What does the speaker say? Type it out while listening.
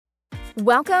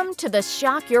Welcome to the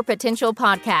Shock Your Potential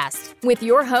podcast with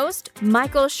your host,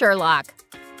 Michael Sherlock.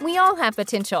 We all have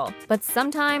potential, but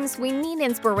sometimes we need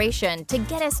inspiration to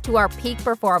get us to our peak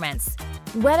performance.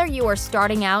 Whether you are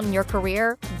starting out in your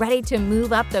career, ready to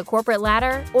move up the corporate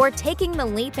ladder, or taking the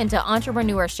leap into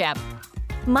entrepreneurship,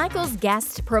 Michael's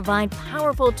guests provide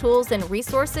powerful tools and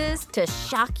resources to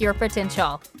shock your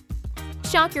potential.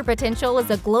 Shock Your Potential is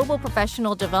a global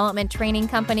professional development training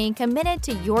company committed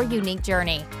to your unique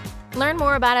journey. Learn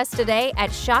more about us today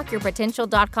at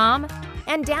shockyourpotential.com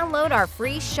and download our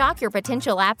free Shock Your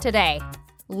Potential app today.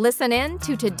 Listen in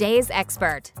to today's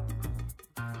expert.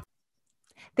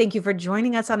 Thank you for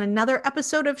joining us on another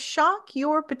episode of Shock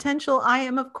Your Potential. I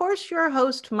am, of course, your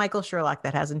host, Michael Sherlock.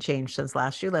 That hasn't changed since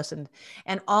last you listened.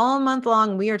 And all month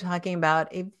long, we are talking about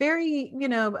a very,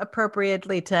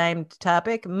 appropriately timed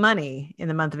topic, money in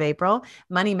the month of April.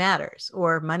 Money matters,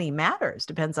 or money matters,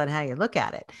 depends on how you look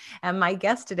at it. And my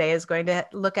guest today is going to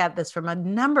look at this from a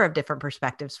number of different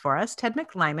perspectives for us. Ted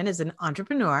McLyman is an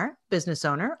entrepreneur, business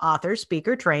owner, author,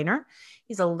 speaker, trainer.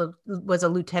 He was a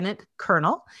lieutenant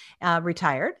colonel,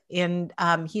 retired. And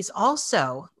he's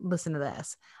also, listen to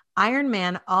this,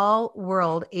 Ironman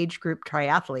all-world age group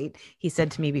triathlete. He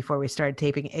said to me before we started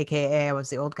taping, AKA I was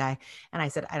the old guy. And I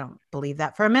said, I don't believe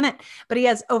that for a minute. But he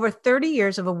has over 30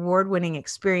 years of award-winning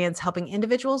experience helping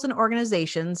individuals and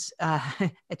organizations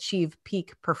achieve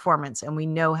peak performance. And we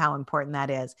know how important that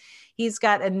is. He's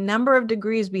got a number of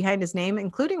degrees behind his name,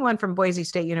 including one from Boise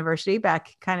State University,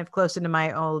 back kind of close into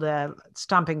my old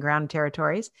stomping ground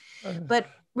territories. But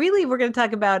really, we're going to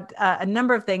talk about a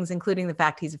number of things, including the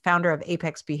fact he's a founder of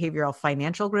Apex Behavioral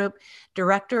Financial Group,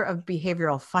 director of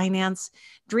behavioral finance,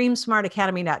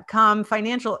 DreamSmartAcademy.com,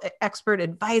 financial expert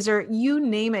advisor, you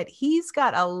name it. He's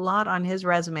got a lot on his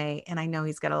resume, and I know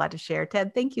he's got a lot to share.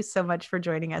 Ted, thank you so much for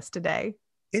joining us today.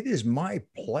 It is my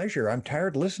pleasure. I'm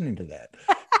tired listening to that.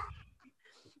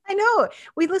 I know.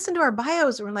 We listen to our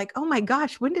bios and we're like, oh my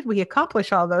gosh, when did we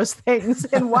accomplish all those things?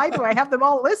 And why do I have them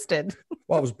all listed?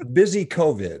 Well, it was busy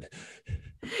COVID.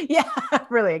 Yeah,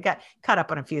 really. I got caught up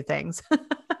on a few things.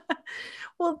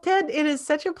 Well, Ted, it is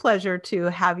such a pleasure to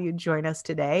have you join us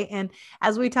today. And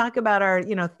as we talk about our,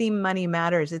 theme Money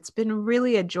Matters, it's been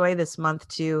really a joy this month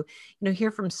to, hear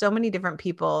from so many different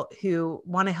people who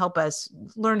want to help us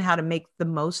learn how to make the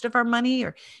most of our money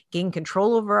or gain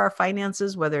control over our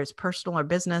finances, whether it's personal or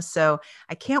business. So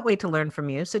I can't wait to learn from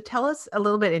you. So tell us a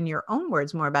little bit in your own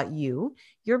words more about you,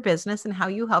 your business, and how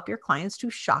you help your clients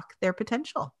to shock their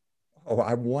potential. Oh,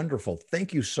 I'm wonderful.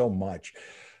 Thank you so much.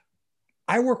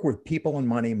 I work with people and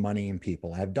money, money and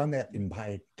people. I've done that in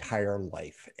my entire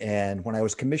life. And when I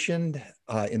was commissioned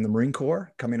in the Marine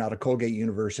Corps, coming out of Colgate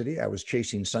University, I was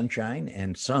chasing sunshine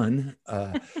and sun.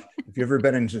 If you've ever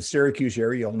been in the Syracuse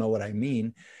area, you'll know what I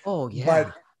mean. Oh, yeah.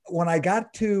 But when I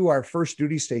got to our first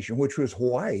duty station, which was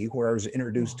Hawaii, where I was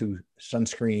introduced to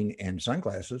sunscreen and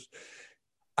sunglasses,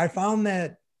 I found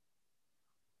that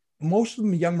most of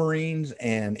the young Marines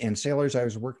and sailors I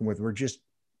was working with were just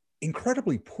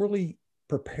incredibly poorly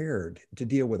prepared to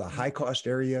deal with a high cost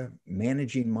area,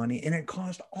 managing money, and it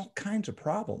caused all kinds of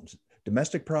problems,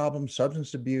 domestic problems,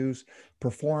 substance abuse,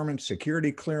 performance,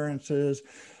 security clearances,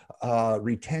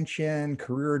 retention,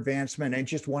 career advancement, and it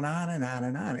just went on and on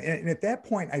and on. And at that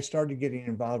point, I started getting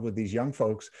involved with these young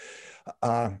folks.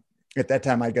 At that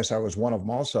time, I guess I was one of them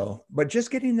also, but just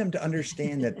getting them to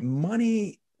understand that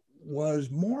money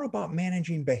was more about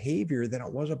managing behavior than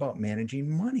it was about managing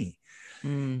money.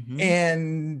 Mm-hmm.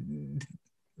 And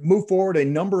moved forward a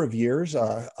number of years.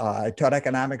 I taught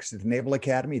economics at the Naval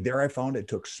Academy. There I found it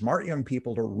took smart young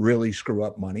people to really screw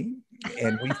up money.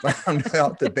 And we found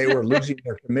out that they were losing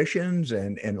their commissions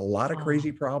and a lot of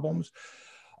crazy problems.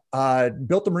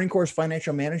 Built the Marine Corps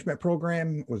financial management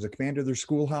program, was a commander of their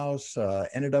schoolhouse,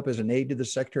 ended up as an aide to the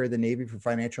Secretary of the Navy for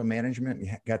financial management,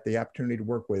 and got the opportunity to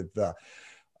work with a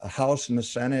House and the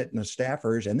Senate and the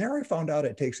staffers. And there I found out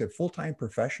it takes a full-time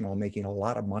professional making a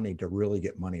lot of money to really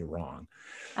get money wrong.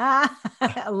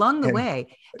 Along the way,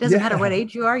 it doesn't matter what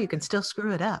age you are, you can still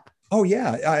screw it up. Oh,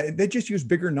 yeah. They just use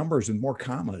bigger numbers and more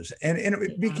commas. And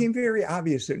it became very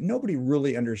obvious that nobody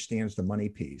really understands the money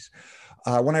piece.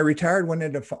 When I retired, went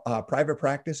into private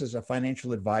practice as a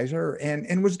financial advisor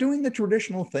and was doing the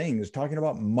traditional things, talking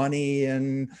about money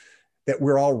and that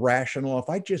we're all rational. If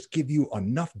I just give you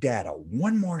enough data,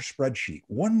 one more spreadsheet,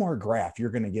 one more graph, you're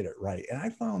going to get it right. And I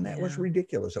found that was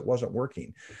ridiculous. It wasn't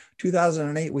working.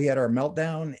 2008, we had our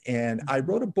meltdown, and I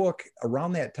wrote a book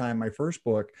around that time, my first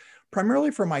book,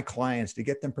 primarily for my clients to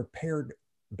get them prepared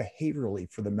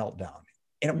behaviorally for the meltdown.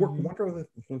 And it worked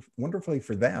wonderfully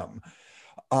for them.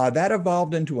 That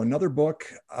evolved into another book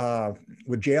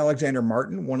with J. Alexander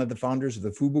Martin, one of the founders of the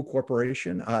FUBU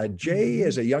Corporation. Jay,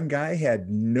 as a young guy, had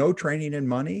no training in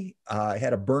money,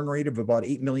 had a burn rate of about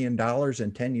 $8 million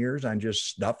in 10 years on just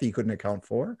stuff he couldn't account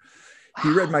for. Wow.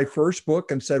 He read my first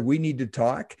book and said, we need to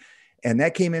talk. And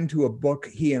that came into a book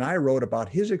he and I wrote about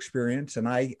his experience. And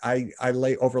I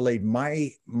overlaid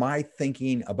my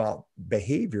thinking about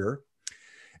behavior.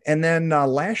 And then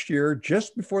last year,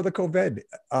 just before the COVID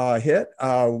hit,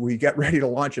 we got ready to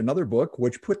launch another book,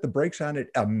 which put the brakes on it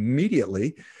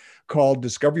immediately, called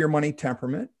Discover Your Money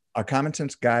Temperament, A Common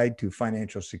Sense Guide to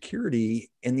Financial Security.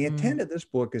 And the intent of this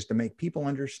book is to make people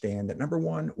understand that, number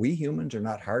one, we humans are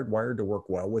not hardwired to work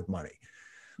well with money.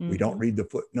 We don't read the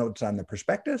footnotes on the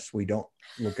prospectus. We don't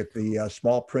look at the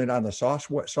small print on the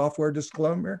software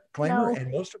disclaimer. No.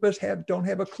 And most of us don't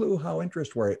have a clue how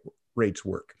interest rates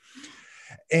work.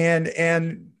 And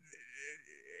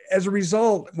as a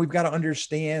result, we've got to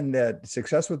understand that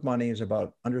success with money is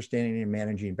about understanding and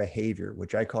managing behavior,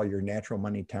 which I call your natural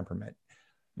money temperament.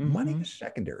 Money is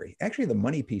secondary. Actually, the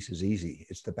money piece is easy.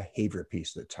 It's the behavior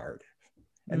piece that's hard.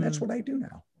 And that's what I do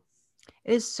now.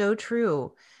 It is so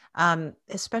true.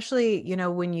 Especially, you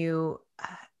know, when you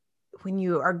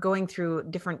are going through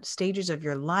different stages of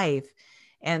your life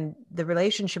and the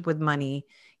relationship with money,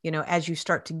 you know, as you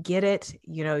start to get it,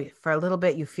 you know, for a little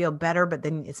bit, you feel better, but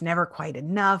then it's never quite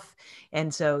enough.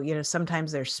 And so, you know,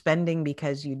 sometimes there's spending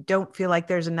because you don't feel like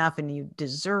there's enough and you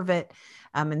deserve it.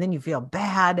 And then you feel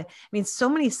bad. I mean, so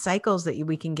many cycles that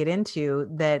we can get into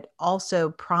that also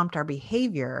prompt our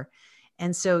behavior.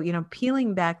 And so, you know,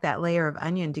 peeling back that layer of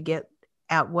onion to get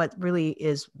at what really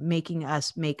is making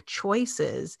us make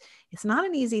choices, it's not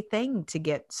an easy thing to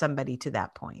get somebody to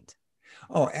that point.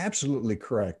 Oh, absolutely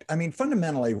correct. I mean,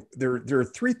 fundamentally, there are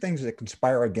three things that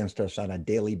conspire against us on a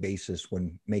daily basis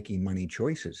when making money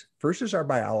choices. First is our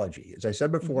biology. As I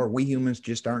said before, we humans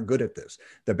just aren't good at this.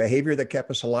 The behavior that kept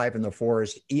us alive in the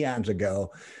forest eons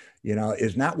ago, you know,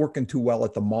 is not working too well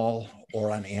at the mall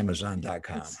or on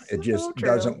Amazon.com. It just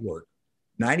doesn't work.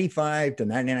 95 to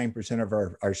 99% of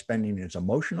our spending is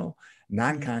emotional,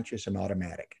 non-conscious, and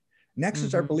automatic. Next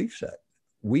is our belief set.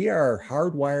 We are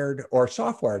hardwired or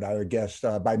softwired, I would guess,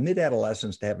 by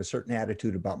mid-adolescence to have a certain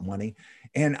attitude about money.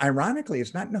 And ironically,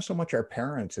 it's not so much our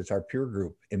parents, it's our peer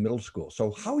group in middle school.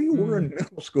 So how you were in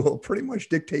middle school pretty much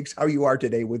dictates how you are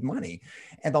today with money.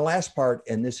 And the last part,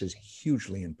 and this is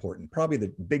hugely important, probably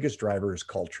the biggest driver is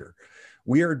culture.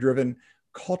 We are driven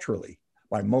culturally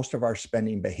by most of our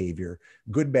spending behavior,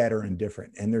 good, bad, or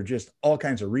indifferent. And there's just all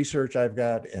kinds of research I've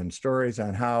got and stories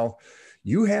on how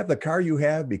you have the car you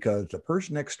have because the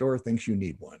person next door thinks you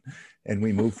need one. And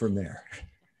we move from there.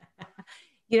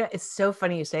 You know, it's so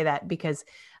funny you say that because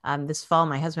this fall,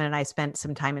 my husband and I spent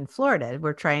some time in Florida.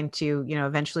 We're trying to, you know,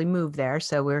 eventually move there.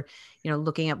 So we're, you know,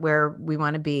 looking at where we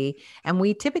want to be. And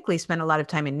we typically spend a lot of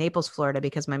time in Naples, Florida,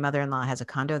 because my mother-in-law has a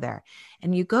condo there.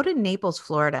 And you go to Naples,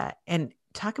 Florida, and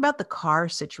talk about the car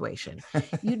situation.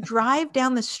 You drive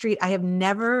down the street. I have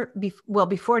never,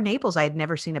 before Naples, I had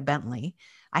never seen a Bentley.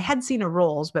 I had seen a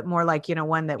Rolls, but more like, you know,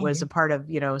 one that was a part of,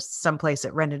 you know, someplace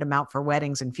that rented them out for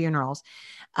weddings and funerals.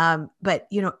 But,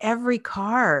 you know, every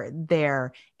car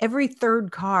there, every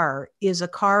third car is a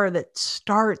car that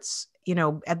starts, you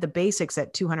know, at the basics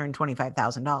at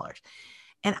 $225,000.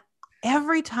 And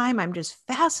every time I'm just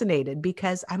fascinated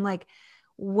because I'm like,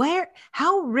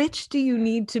 how rich do you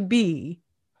need to be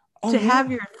to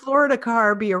have your Florida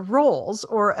car be a Rolls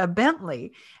or a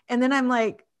Bentley? And then I'm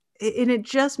like, and it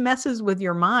just messes with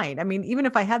your mind. I mean, even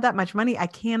if I had that much money, I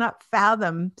cannot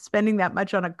fathom spending that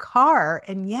much on a car.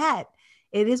 And yet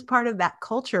it is part of that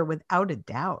culture without a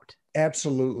doubt.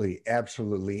 Absolutely.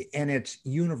 Absolutely. And it's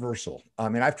universal. I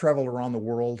mean, I've traveled around the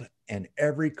world and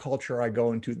every culture I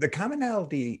go into, the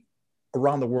commonality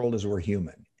around the world is we're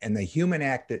human. And the human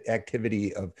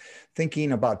activity of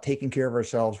thinking about taking care of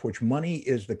ourselves, which money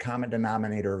is the common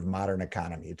denominator of modern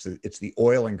economy. It's the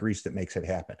oil and grease that makes it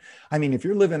happen. I mean, if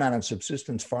you're living on a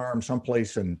subsistence farm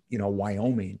someplace in, you know,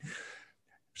 Wyoming,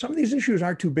 some of these issues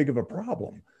aren't too big of a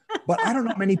problem. But I don't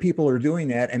know many people are doing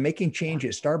that, and making change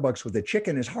at Starbucks with a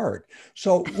chicken is hard.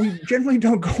 So we generally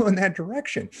don't go in that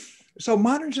direction. So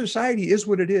modern society is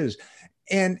what it is.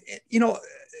 And, you know,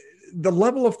 the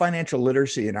level of financial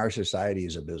literacy in our society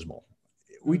is abysmal.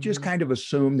 We just kind of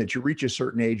assume that you reach a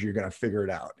certain age, you're going to figure it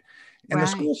out. And the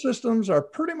school systems are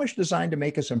pretty much designed to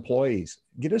make us employees,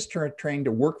 get us trained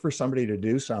to work for somebody to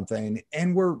do something.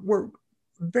 And we're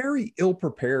very ill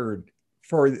prepared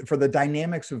for the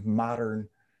dynamics of modern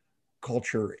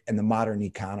culture and the modern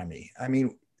economy. I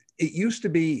mean, it used to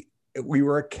be we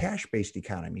were a cash-based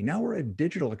economy. Now we're a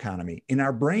digital economy, and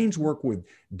our brains work with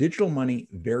digital money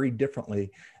very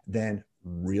differently than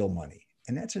real money.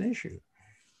 And that's an issue.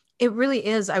 It really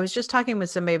is. I was just talking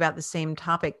with somebody about the same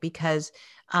topic because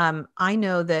I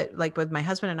know that, like with my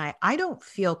husband and I don't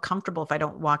feel comfortable if I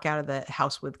don't walk out of the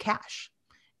house with cash.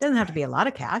 It doesn't have to be a lot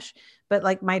of cash, but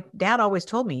like my dad always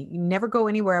told me, you never go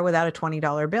anywhere without a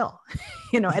 $20 bill.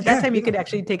 At that time you could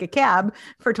actually take a cab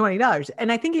for $20.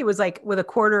 And I think it was like without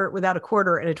a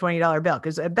quarter and a $20 bill.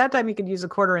 Because at that time you could use a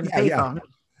quarter in the payphone. Yeah.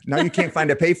 Now you can't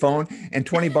find a payphone, and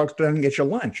 $20 doesn't get you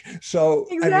lunch. So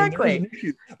exactly. I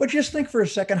mean, but just think for a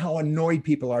second how annoyed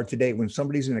people are today when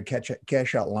somebody's in a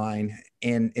cash out line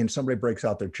and somebody breaks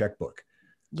out their checkbook.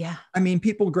 Yeah. I mean,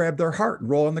 people grab their heart and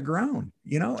roll on the ground,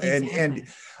 Exactly. and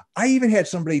I even had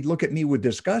somebody look at me with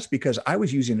disgust because I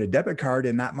was using a debit card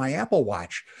and not my Apple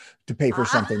Watch to pay for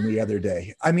something the other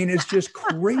day. I mean, it's just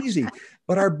crazy,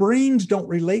 but our brains don't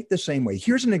relate the same way.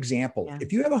 Here's an example. Yeah.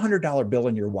 If you have $100 bill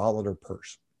in your wallet or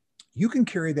purse, you can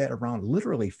carry that around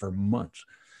literally for months.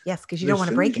 Yes, because you don't want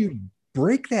to break it. You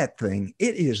break that thing,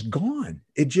 it is gone.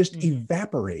 It just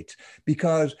evaporates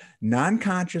because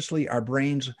non-consciously our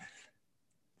brains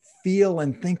feel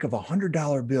and think of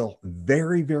 $100 bill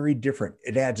very, very different.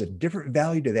 It adds a different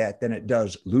value to that than it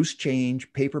does loose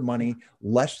change, paper money,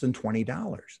 less than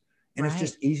 $20. And it's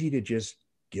just easy to just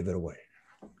give it away.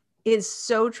 It's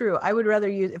so true. I would rather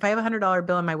if I have $100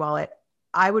 bill in my wallet,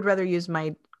 I would rather use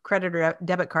my credit or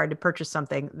debit card to purchase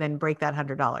something than break that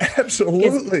 $100.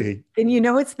 Absolutely. And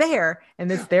it's there,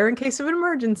 and it's there in case of an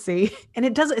emergency. And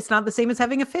it's not the same as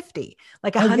having a 50.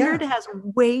 Like 100 has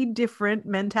way different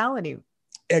mentality.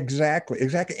 Exactly.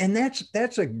 And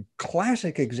that's a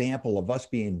classic example of us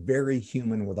being very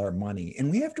human with our money. And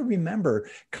we have to remember,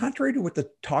 contrary to what the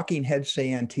talking heads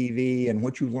say on TV and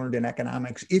what you learned in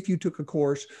economics, if you took a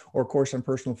course or a course on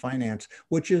personal finance,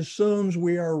 which assumes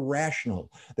we are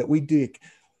rational, that we do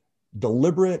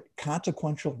deliberate,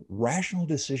 consequential, rational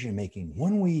decision-making.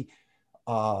 When we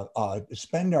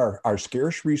spend our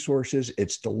scarce resources,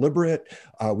 it's deliberate.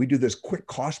 We do this quick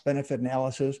cost-benefit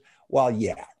analysis. Well,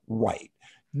 yeah, right.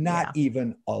 Not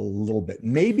even a little bit.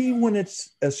 Maybe when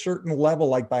it's a certain level,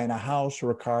 like buying a house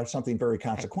or a car, something very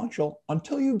consequential,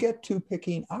 until you get to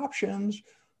picking options,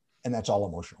 and that's all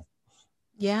emotional.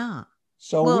 Yeah.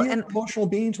 So we are emotional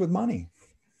beings with money.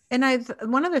 And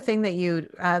one other thing that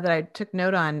that I took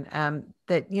note on,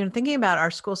 that, thinking about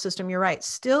our school system, you're right,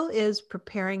 still is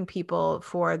preparing people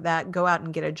for that, go out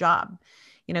and get a job,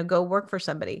 go work for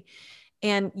somebody.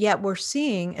 And yet we're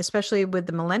seeing, especially with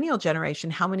the millennial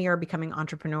generation, how many are becoming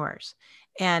entrepreneurs.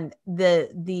 And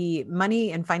the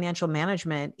money and financial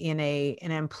management in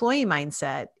an employee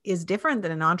mindset is different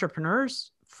than an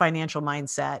entrepreneur's financial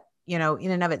mindset, in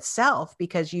and of itself,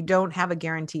 because you don't have a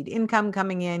guaranteed income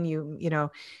coming in,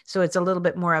 so it's a little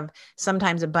bit more of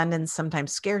sometimes abundance,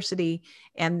 sometimes scarcity,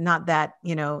 and not that,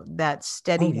 that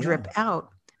steady drip out.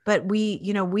 But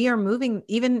we are moving,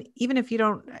 even if you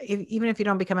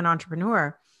don't become an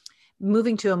entrepreneur,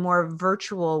 moving to a more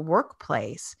virtual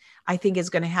workplace, I think is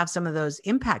going to have some of those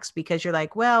impacts, because you're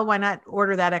like, well, why not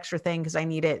order that extra thing because I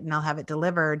need it and I'll have it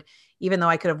delivered, even though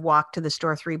I could have walked to the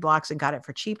store 3 blocks and got it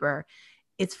for cheaper.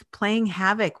 It's playing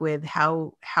havoc with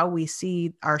how we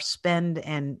see our spend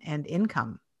and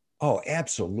income. Oh,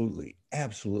 absolutely.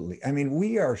 Absolutely. I mean,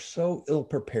 we are so ill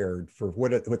prepared for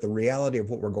what the reality of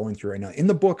what we're going through right now. In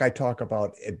the book, I talk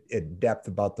about at depth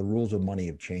about the rules of money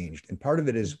have changed. And part of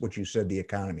it is what you said, the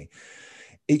economy.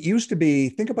 It used to be,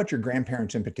 think about your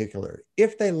grandparents in particular.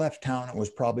 If they left town, it was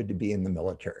probably to be in the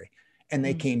military. And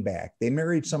they came back. They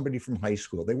married somebody from high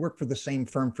school. They worked for the same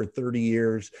firm for 30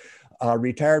 years,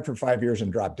 retired for 5 years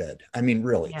and dropped dead. I mean,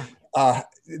 really. Yeah.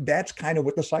 That's kind of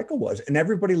what the cycle was. And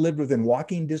everybody lived within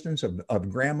walking distance of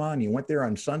grandma, and you went there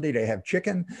on Sunday to have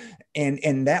chicken.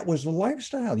 And that was the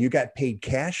lifestyle. You got paid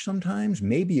cash sometimes,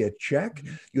 maybe a check.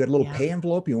 You had a little pay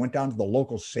envelope. You went down to the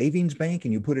local savings bank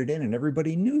and you put it in, and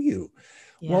everybody knew you.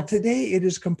 Yes. Well, today it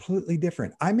is completely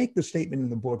different. I make the statement in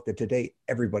the book that today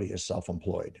everybody is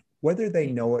self-employed. Whether they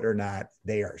know it or not,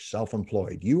 they are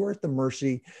self-employed. You are at the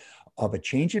mercy of a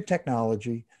change in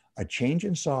technology, a change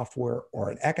in software, or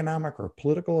an economic or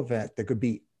political event that could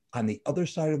be on the other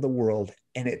side of the world.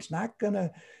 And it's not going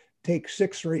to take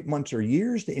 6 or 8 months or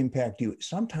years to impact you.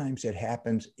 Sometimes it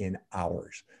happens in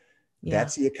hours. Yeah.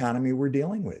 That's the economy we're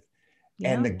dealing with.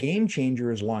 Yeah. And the game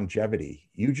changer is longevity.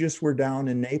 You just were down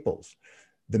in Naples.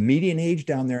 The median age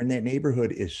down there in that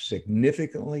neighborhood is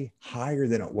significantly higher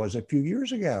than it was a few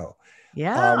years ago.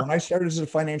 Yeah. When I started as a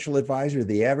financial advisor,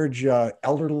 the average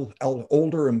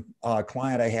older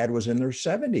client I had was in their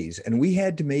 70s, and we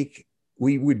had to make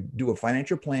we would do a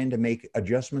financial plan to make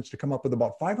adjustments to come up with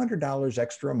about $500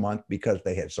 extra a month because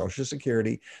they had Social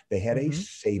Security, they had a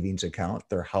savings account,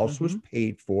 their house was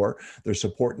paid for, their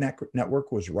support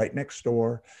network was right next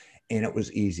door, and it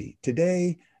was easy.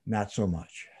 Today, not so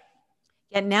much.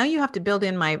 And now you have to build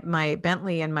in my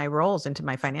Bentley and my Rolls into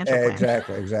my financial plan.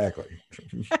 Exactly.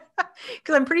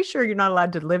 Because I'm pretty sure you're not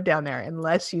allowed to live down there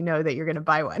unless you know that you're going to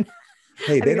buy one.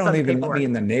 Hey, they don't even let me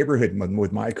in the neighborhood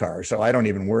with my car, so I don't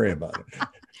even worry about it.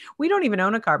 We don't even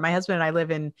own a car. My husband and I live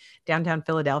in downtown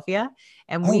Philadelphia,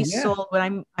 and we sold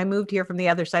when I moved here from the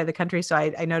other side of the country. So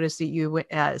I noticed that you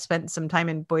spent some time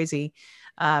in Boise,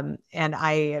 and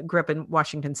I grew up in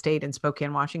Washington State in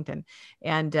Spokane, Washington.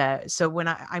 And so when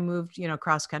I moved,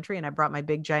 cross country, and I brought my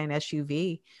big giant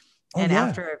SUV,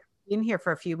 after in here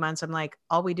for a few months, I'm like,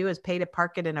 all we do is pay to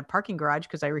park it in a parking garage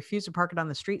because I refuse to park it on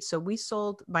the street. So we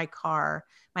sold my car.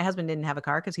 My husband didn't have a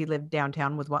car because he lived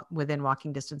downtown within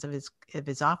walking distance of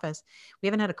his office. We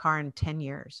haven't had a car in 10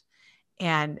 years.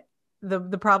 And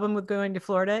the problem with going to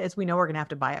Florida is we know we're going to have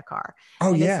to buy a car.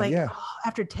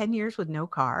 After 10 years with no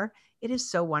car, it is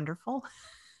so wonderful.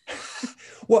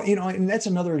 Well, and that's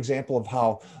another example of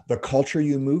how the culture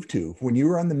you move to. When you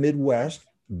were on the Midwest,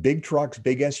 big trucks,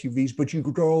 big SUVs, but you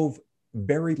drove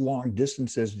very long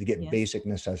distances to get basic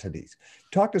necessities.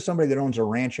 Talk to somebody that owns a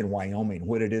ranch in Wyoming,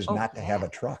 what it is not to have a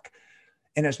truck.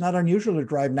 And it's not unusual to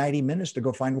drive 90 minutes to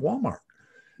go find Walmart.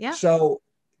 Yeah. So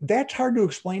that's hard to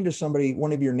explain to somebody,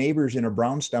 one of your neighbors in a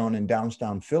brownstone in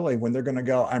downtown Philly, when they're going to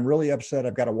go, I'm really upset.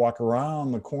 I've got to walk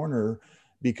around the corner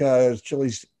because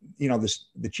Chili's, the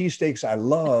cheesesteaks I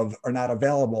love are not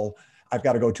available. I've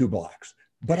got to go 2 blocks.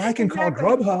 But I can call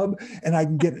Grubhub and I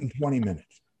can get it in 20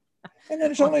 minutes. And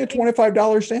then it's only a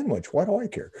 $25 sandwich. Why do I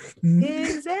care?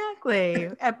 Exactly.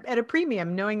 At a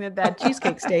premium, knowing that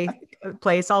cheesecake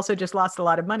place also just lost a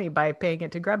lot of money by paying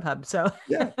it to Grubhub. So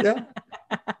yeah. But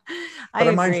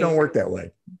our minds don't work that way.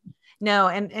 No,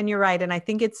 and you're right. And I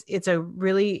think it's a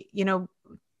really,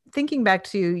 thinking back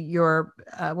to your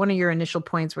one of your initial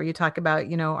points where you talk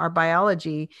about, our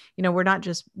biology,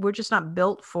 we're just not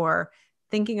built for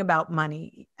thinking about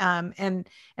money, and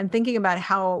thinking about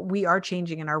how we are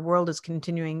changing and our world is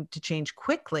continuing to change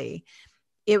quickly.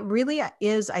 It really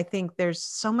is. I think there's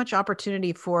so much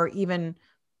opportunity for even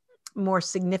more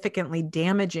significantly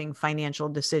damaging financial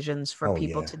decisions for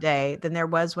people today than there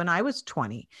was when I was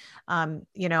 20.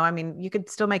 You could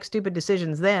still make stupid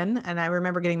decisions then. And I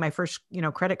remember getting my first,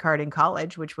 credit card in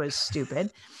college, which was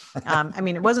stupid.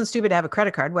 It wasn't stupid to have a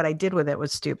credit card. What I did with it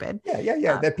was stupid.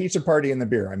 Yeah. That pizza party and the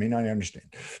beer. I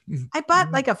understand. I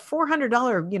bought like a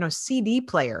 $400, CD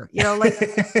player,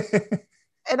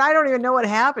 and I don't even know what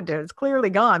happened to it. It's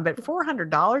clearly gone, but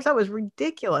 $400, that was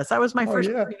ridiculous. That was my first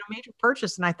major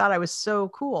purchase. And I thought I was so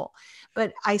cool,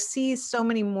 but I see so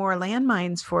many more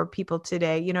landmines for people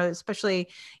today, especially,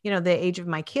 the age of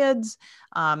my kids,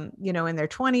 in their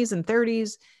 20s and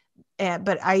 30s.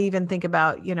 But I even think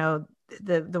about,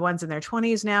 the ones in their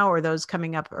 20s now, or those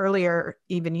coming up earlier,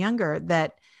 even younger,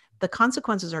 that the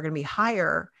consequences are going to be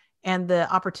higher and the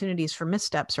opportunities for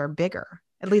missteps are bigger.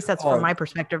 At least that's from my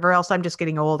perspective, or else I'm just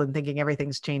getting old and thinking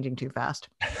everything's changing too fast.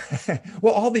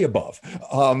 Well, all the above.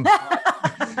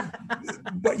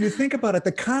 But you think about it,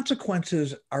 the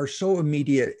consequences are so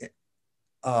immediate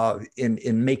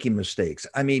in making mistakes.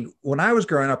 When I was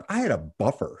growing up, I had a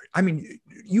buffer.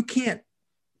 You can't,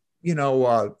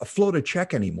 float a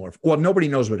check anymore. Well, nobody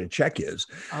knows what a check is.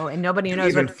 Oh, and nobody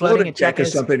knows what floating a check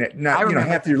is. Something that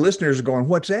half your listeners are going,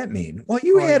 what's that mean? Well,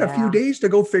 you had a few days to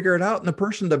go figure it out. And the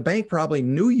person at the bank probably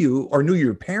knew you or knew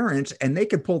your parents, and they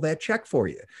could pull that check for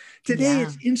you. Today,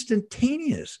 it's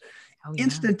instantaneous,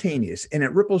 instantaneous. And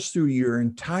it ripples through your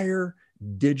entire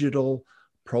digital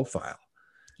profile.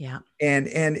 Yeah. And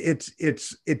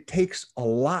it takes a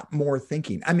lot more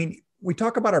thinking. We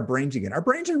talk about our brains again. Our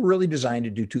brains are really designed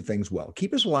to do 2 things well: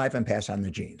 keep us alive and pass on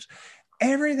the genes.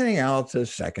 Everything else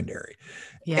is secondary.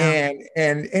 Yeah.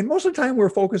 And most of the time we're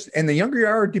focused, and the younger you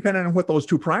are, depending on what those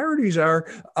 2 priorities are,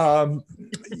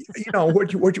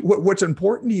 what's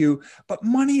important to you, but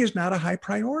money is not a high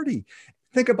priority.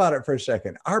 Think about it for a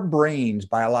second. Our brains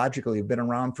biologically have been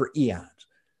around for eons.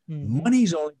 Mm-hmm.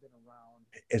 Money's only been around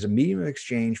as a medium of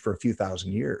exchange for a few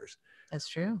thousand years. That's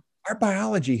true. Our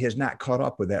biology has not caught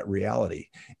up with that reality.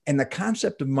 And the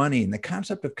concept of money and the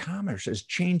concept of commerce is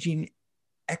changing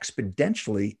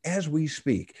exponentially as we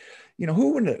speak.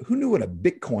 Who knew what a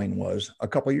Bitcoin was a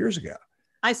couple of years ago?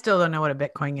 I still don't know what a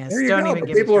Bitcoin is. There you go, but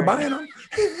people are buying them.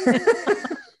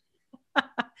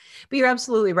 But you're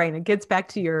absolutely right. And it gets back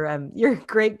to your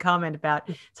great comment about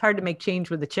it's hard to make change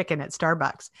with the chicken at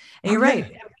Starbucks. And you're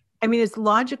right. It's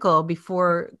logical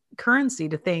before currency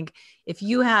to think if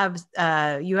you have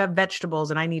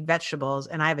vegetables and I need vegetables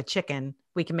and I have a chicken,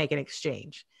 we can make an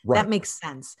exchange. Right. That makes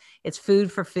sense. It's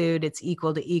food for food. It's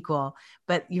equal to equal.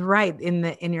 But you're right,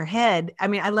 in your head. I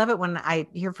mean, I love it when I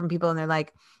hear from people and they're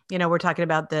like, we're talking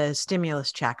about the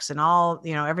stimulus checks and all,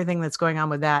 everything that's going on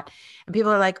with that. And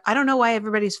people are like, I don't know why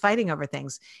everybody's fighting over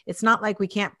things. It's not like we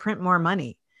can't print more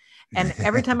money. And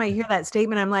every time I hear that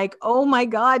statement, I'm like, oh my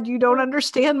God, you don't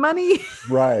understand money.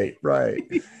 Right.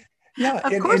 Yeah.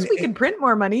 Of course we can print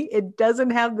more money. It doesn't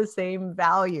have the same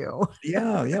value.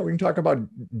 Yeah. We can talk about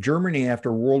Germany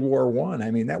after World War I.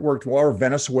 I mean, that worked well, or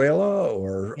Venezuela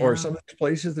or some of these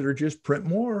places that are just print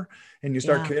more and you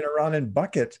start carrying around in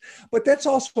buckets. But that's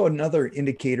also another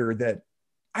indicator that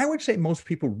I would say most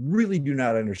people really do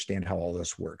not understand how all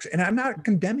this works. And I'm not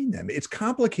condemning them. It's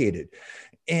complicated.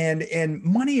 And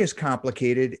money is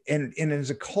complicated. And as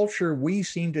a culture, we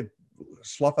seem to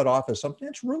slough it off as something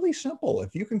that's really simple.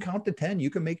 If you can count to 10, you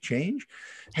can make change.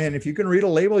 And if you can read a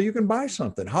label, you can buy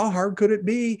something. How hard could it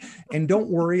be? And don't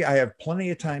worry, I have plenty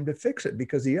of time to fix it,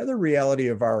 because the other reality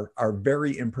of our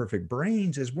very imperfect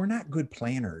brains is we're not good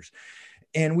planners.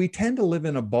 And we tend to live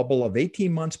in a bubble of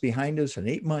 18 months behind us and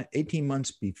 18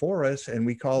 months before us. And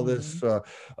we call this,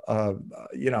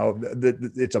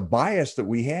 it's a bias that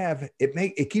we have.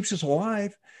 It keeps us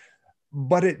alive,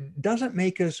 but it doesn't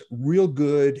make us real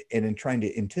good in trying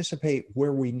to anticipate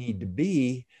where we need to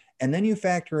be. And then you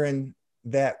factor in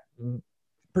that,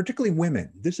 particularly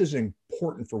women, this is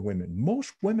important for women.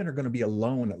 Most women are going to be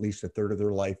alone at least a third of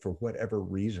their life for whatever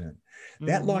reason.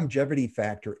 That longevity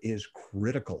factor is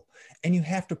critical, and you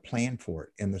have to plan for it.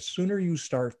 And the sooner you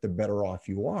start, the better off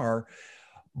you are.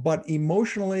 But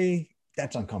emotionally,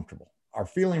 that's uncomfortable. Our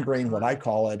feeling brain, what I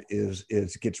call it, is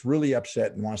gets really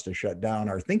upset and wants to shut down.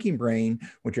 Our thinking brain,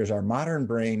 which is our modern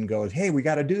brain, goes, hey, we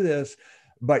got to do this.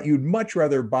 But you'd much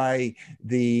rather buy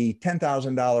the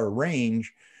 $10,000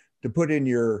 range to put in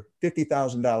your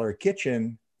 $50,000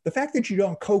 kitchen. The fact that you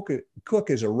don't cook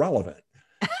is irrelevant,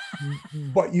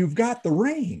 but you've got the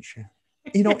range,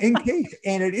 in case.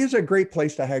 And it is a great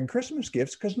place to hide Christmas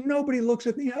gifts because nobody looks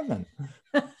at the oven.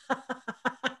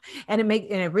 And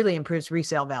it really improves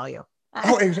resale value.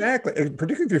 Oh, exactly.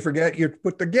 Particularly if you forget, you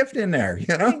put the gift in there,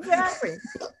 Exactly.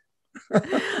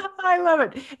 I love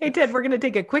it. Hey, Ted, we're going to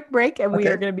take a quick break and we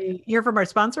are going to hear from our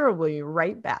sponsor. We'll be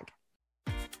right back.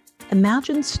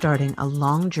 Imagine starting a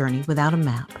long journey without a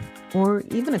map or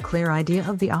even a clear idea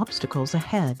of the obstacles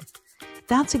ahead.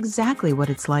 That's exactly what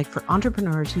it's like for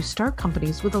entrepreneurs who start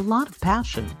companies with a lot of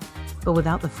passion, but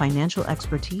without the financial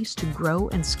expertise to grow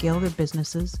and scale their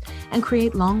businesses and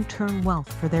create long-term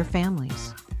wealth for their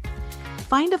families.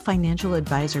 Find a financial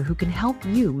advisor who can help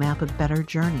you map a better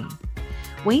journey.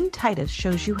 Wayne Titus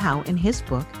shows you how in his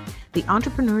book, The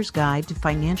Entrepreneur's Guide to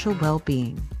Financial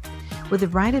Well-Being. With the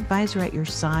right advisor at your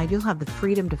side, you'll have the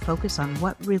freedom to focus on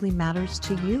what really matters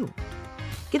to you.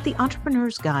 Get The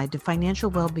Entrepreneur's Guide to Financial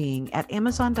Well-Being at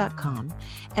Amazon.com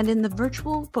and in the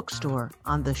virtual bookstore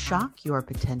on the Shock Your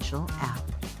Potential app.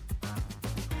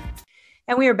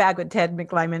 And we are back with Ted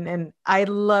McLyman, and I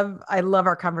love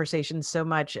our conversation so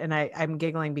much. And I'm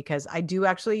giggling because I do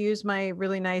actually use my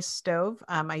really nice stove.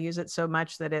 I use it so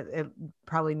much that it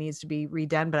probably needs to be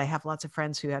redone, but I have lots of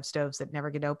friends who have stoves that never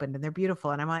get opened and they're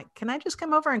beautiful. And I'm like, can I just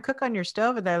come over and cook on your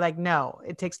stove? And they're like, no,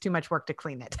 it takes too much work to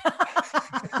clean it.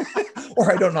 Or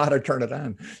I don't know how to turn it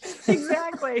on.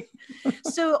 Exactly.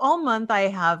 So all month I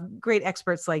have great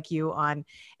experts like you on,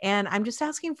 and I'm just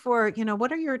asking for,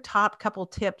 what are your top couple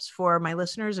tips for my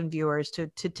listeners and viewers to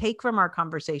take from our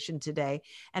conversation today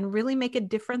and really make a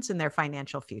difference in their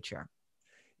financial future?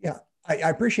 Yeah, I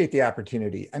appreciate the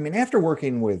opportunity. I mean, after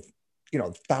working with,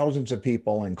 thousands of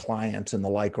people and clients and the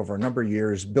like over a number of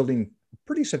years, building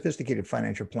pretty sophisticated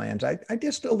financial plans, I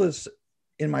distill this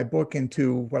in my book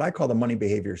into what I call the money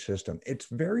behavior system. It's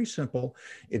very simple.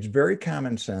 It's very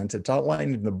common sense. It's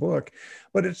outlined in the book,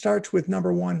 but it starts with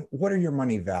number one, what are your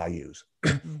money values?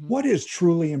 What is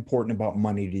truly important about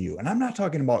money to you? And I'm not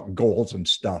talking about goals and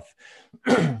stuff.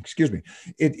 Excuse me.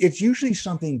 It's usually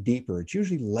something deeper. It's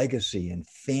usually legacy and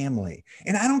family.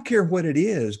 And I don't care what it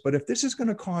is, but if this is going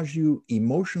to cause you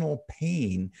emotional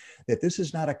pain, that this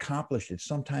is not accomplished at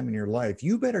some time in your life,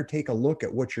 you better take a look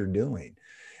at what you're doing.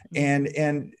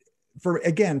 And for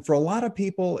a lot of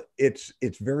people, it's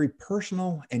very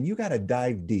personal, and you got to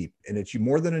dive deep, and it's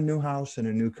more than a new house and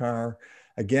a new car.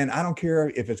 Again, I don't care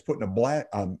if it's putting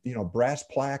a brass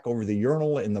plaque over the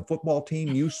urinal in the football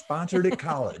team you sponsored at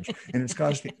college, and it's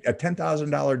costing a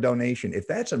 $10,000 donation. If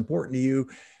that's important to you,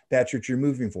 that's what you're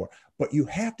moving for. But you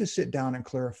have to sit down and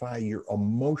clarify your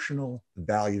emotional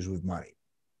values with money.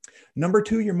 Number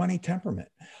two, your money temperament.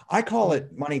 I call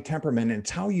it money temperament, and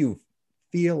it's how you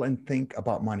feel and think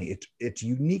about money. It's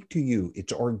unique to you.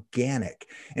 It's organic,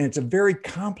 and it's a very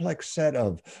complex set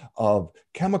of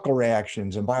chemical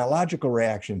reactions and biological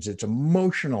reactions. It's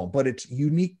emotional, but it's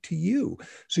unique to you.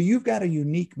 So you've got a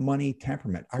unique money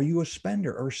temperament. Are you a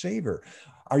spender or saver?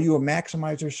 Are you a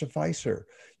maximizer, sufficer?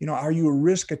 Are you a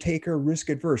risk taker, risk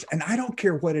adverse? And I don't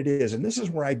care what it is. And this is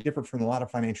where I differ from a lot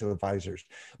of financial advisors.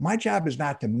 My job is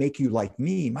not to make you like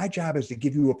me. My job is to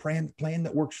give you a plan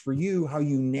that works for you, how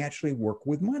you naturally work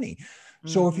with money.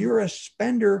 So if you're a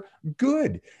spender,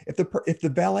 good. If the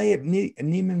valet at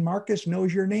Neiman Marcus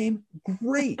knows your name,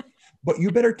 great. But you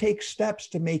better take steps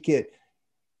to make it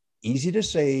easy to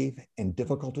save and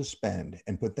difficult to spend,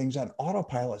 and put things on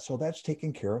autopilot. So that's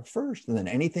taken care of first. And then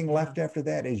anything left after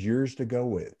that is yours to go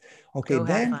with. Okay,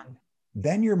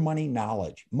 then your money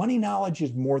knowledge. Money knowledge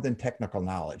is more than technical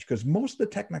knowledge, because most of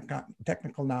the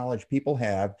technical knowledge people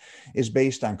have is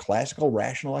based on classical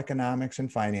rational economics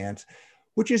and finance,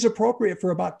 which is appropriate for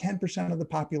about 10% of the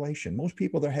population. Most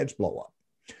people, their heads blow up.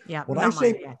 Yeah. When I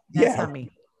say, not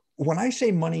me. When I say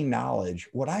money knowledge,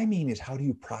 what I mean is, how do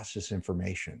you process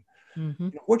information? Mm-hmm.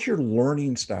 What's your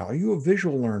learning style? Are you a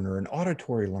visual learner, an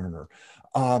auditory learner?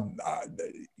 Do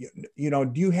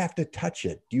you have to touch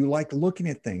it? Do you like looking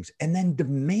at things? And then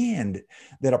demand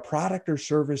that a product or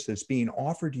service that's being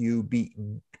offered to you be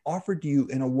offered to you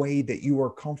in a way that you are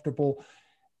comfortable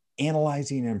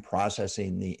analyzing and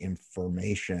processing the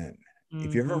information. Mm-hmm.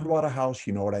 If you've ever bought a house,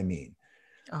 you know what I mean.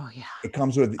 Oh, yeah. It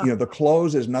comes with, the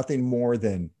close is nothing more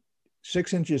than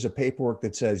 6 inches of paperwork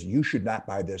that says you should not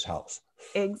buy this house.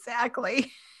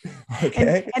 Exactly.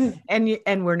 Okay.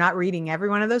 And we're not reading every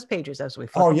one of those pages as we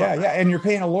flip. Oh yeah. Yeah. And you're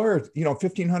paying a lawyer,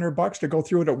 $1,500 to go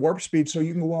through it at warp speed so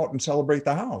you can go out and celebrate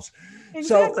the house.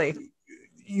 Exactly. So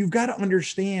you've got to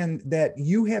understand that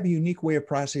you have a unique way of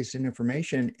processing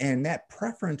information, and that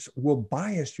preference will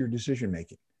bias your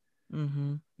decision-making.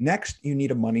 Mm-hmm. Next, you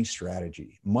need a money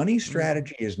strategy. Money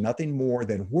strategy is nothing more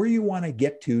than where you want to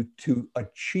get to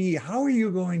achieve. How are you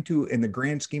going to, in the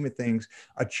grand scheme of things,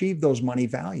 achieve those money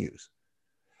values?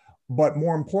 But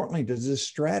more importantly, does this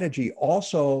strategy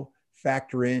also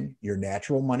factor in your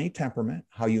natural money temperament,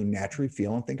 how you naturally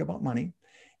feel and think about money,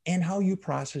 and how you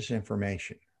process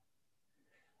information?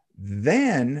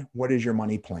 Then what is your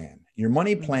money plan? Your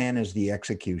money plan is the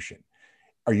execution.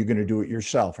 Are you going to do it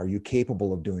yourself? Are you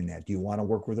capable of doing that? Do you want to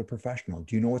work with a professional?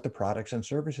 Do you know what the products and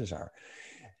services are?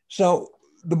 So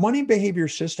the money behavior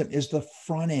system is the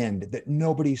front end that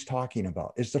nobody's talking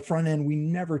about. It's the front end we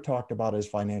never talked about as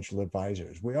financial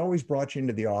advisors. We always brought you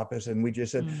into the office and we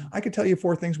just said, I could tell you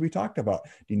 4 things we talked about.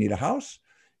 Do you need a house?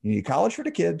 You need college for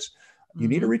the kids. You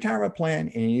need a retirement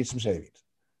plan, and you need some savings.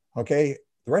 Okay.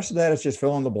 The rest of that is just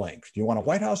fill in the blanks. Do you want a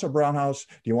White House or Brown House?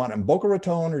 Do you want it in Boca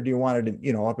Raton, or do you want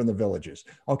it, up in the villages?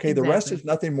 Okay. Exactly. The rest is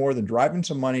nothing more than driving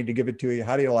some money to give it to you.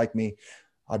 How do you like me?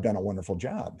 I've done a wonderful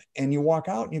job. And you walk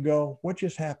out and you go, what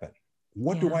just happened?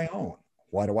 What do I own?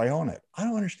 Why do I own it? I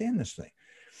don't understand this thing.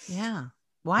 Yeah.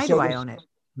 Why do I own it?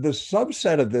 The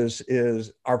subset of this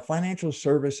is our financial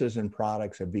services and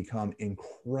products have become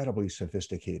incredibly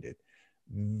sophisticated.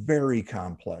 Very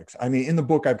complex. I mean, in the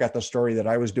book, I've got the story that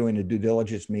I was doing a due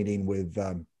diligence meeting with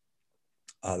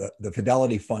the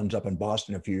Fidelity funds up in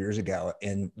Boston a few years ago,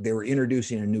 and they were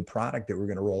introducing a new product that we're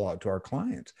going to roll out to our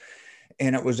clients.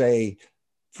 And it was a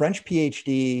French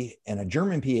PhD and a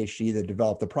German PhD that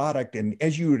developed the product. And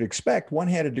as you would expect, one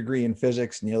had a degree in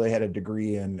physics and the other had a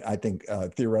degree in, I think,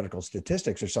 theoretical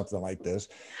statistics or something like this.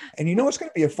 And it's going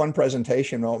to be a fun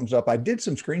presentation. It opens up. I did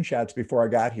some screenshots before I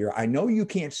got here. I know you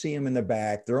can't see them in the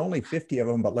back. There are only 50 of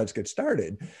them, but let's get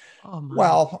started.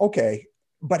 Well, okay.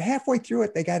 But halfway through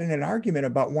it, they got in an argument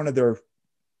about one of their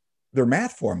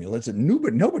math formulas that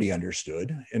nobody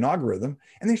understood, an algorithm,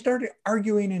 and they started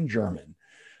arguing in German.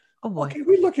 Oh boy. Okay,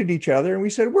 we looked at each other and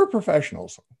we said, we're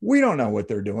professionals. We don't know what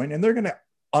they're doing. And they're going to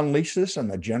unleash this on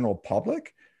the general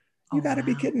public. You got to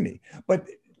be kidding me. But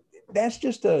that's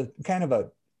just a kind of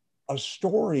a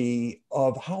story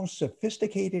of how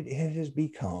sophisticated it has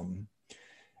become.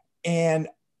 And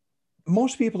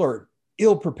most people are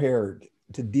ill prepared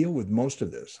to deal with most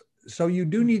of this. So you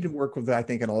do need to work with, I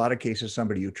think, in a lot of cases,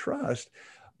 somebody you trust,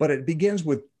 but it begins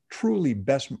with truly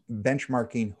best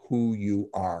benchmarking who you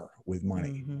are with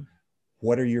money. Mm-hmm.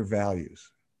 What are your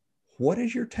values? What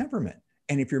is your temperament?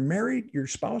 And if you're married, your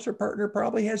spouse or partner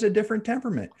probably has a different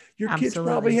temperament. Your kids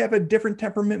probably have a different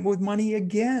temperament with money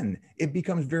again. It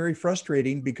becomes very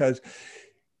frustrating because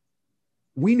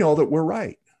we know that we're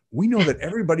right. We know that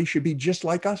everybody should be just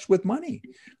like us with money.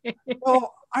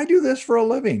 Well, I do this for a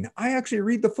living. I actually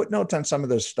read the footnotes on some of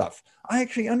this stuff. I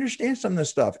actually understand some of this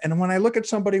stuff. And when I look at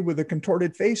somebody with a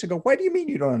contorted face, I go, why do you mean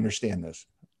you don't understand this?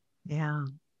 Yeah.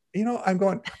 I'm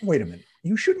going, wait a minute,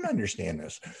 you shouldn't understand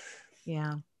this.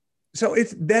 Yeah. So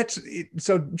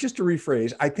so just to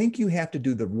rephrase, I think you have to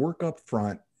do the work up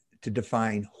front to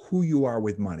define who you are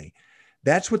with money.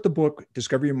 That's what the book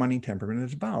Discover Your Money Temperament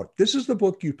is about. This is the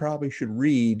book you probably should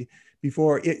read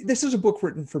before. This is a book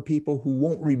written for people who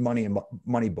won't read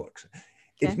money books. Okay.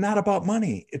 It's not about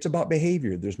money. It's about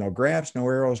behavior. There's no graphs, no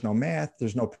arrows, no math.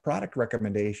 There's no product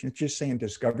recommendation. It's just saying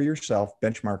discover yourself,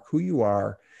 benchmark who you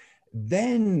are,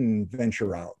 then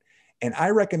venture out. And I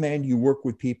recommend you work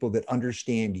with people that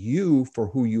understand you for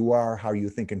who you are, how you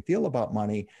think and feel about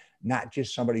money, not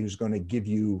just somebody who's going to give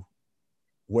you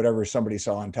whatever somebody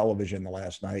saw on television the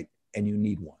last night and you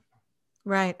need one.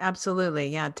 Right. Absolutely.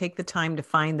 Yeah. Take the time to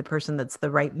find the person that's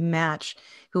the right match,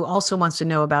 who also wants to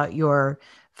know about your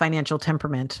financial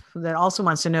temperament, that also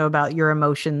wants to know about your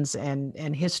emotions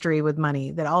and history with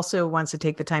money, that also wants to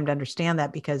take the time to understand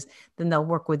that, because then they'll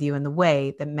work with you in the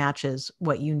way that matches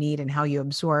what you need and how you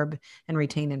absorb and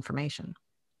retain information.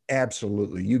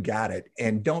 Absolutely. You got it.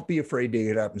 And don't be afraid to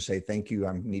get up and say, thank you,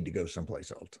 I need to go someplace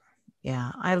else.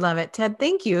 Yeah, I love it. Ted,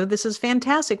 thank you. This is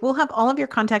fantastic. We'll have all of your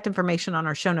contact information on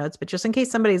our show notes, but just in case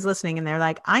somebody's listening and they're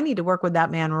like, I need to work with that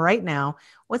man right now,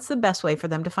 what's the best way for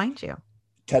them to find you?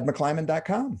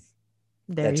 TedMcClyman.com.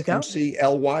 There you go.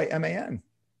 McLyman.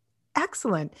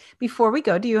 Excellent. Before we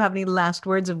go, do you have any last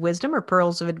words of wisdom or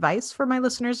pearls of advice for my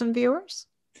listeners and viewers?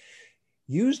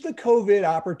 Use the COVID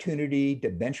opportunity to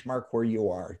benchmark where you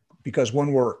are, because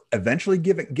when we're eventually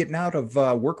getting out of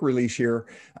work release here,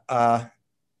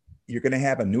 you're going to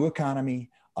have a new economy,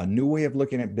 a new way of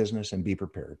looking at business, and be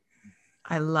prepared.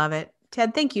 I love it.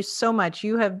 Ted, thank you so much.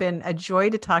 You have been a joy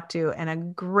to talk to and a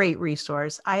great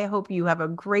resource. I hope you have a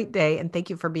great day, and thank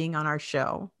you for being on our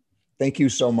show. Thank you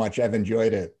so much. I've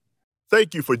enjoyed it.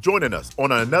 Thank you for joining us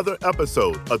on another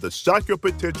episode of the Shock Your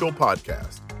Potential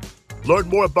podcast. Learn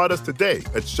more about us today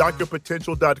at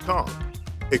shockyourpotential.com,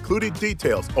 including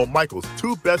details on Michael's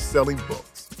 2 best-selling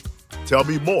books. Tell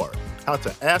me more, how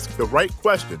to ask the right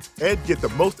questions and get the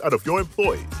most out of your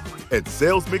employees, and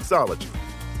Sales Mixology,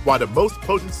 why the most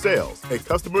potent sales and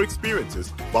customer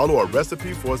experiences follow a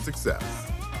recipe for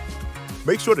success.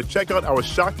 Make sure to check out our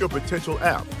Shock Your Potential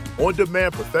app,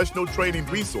 on-demand professional training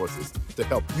resources to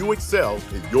help you excel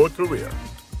in your career.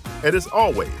 And as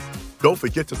always, don't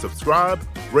forget to subscribe,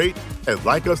 rate, and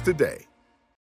like us today.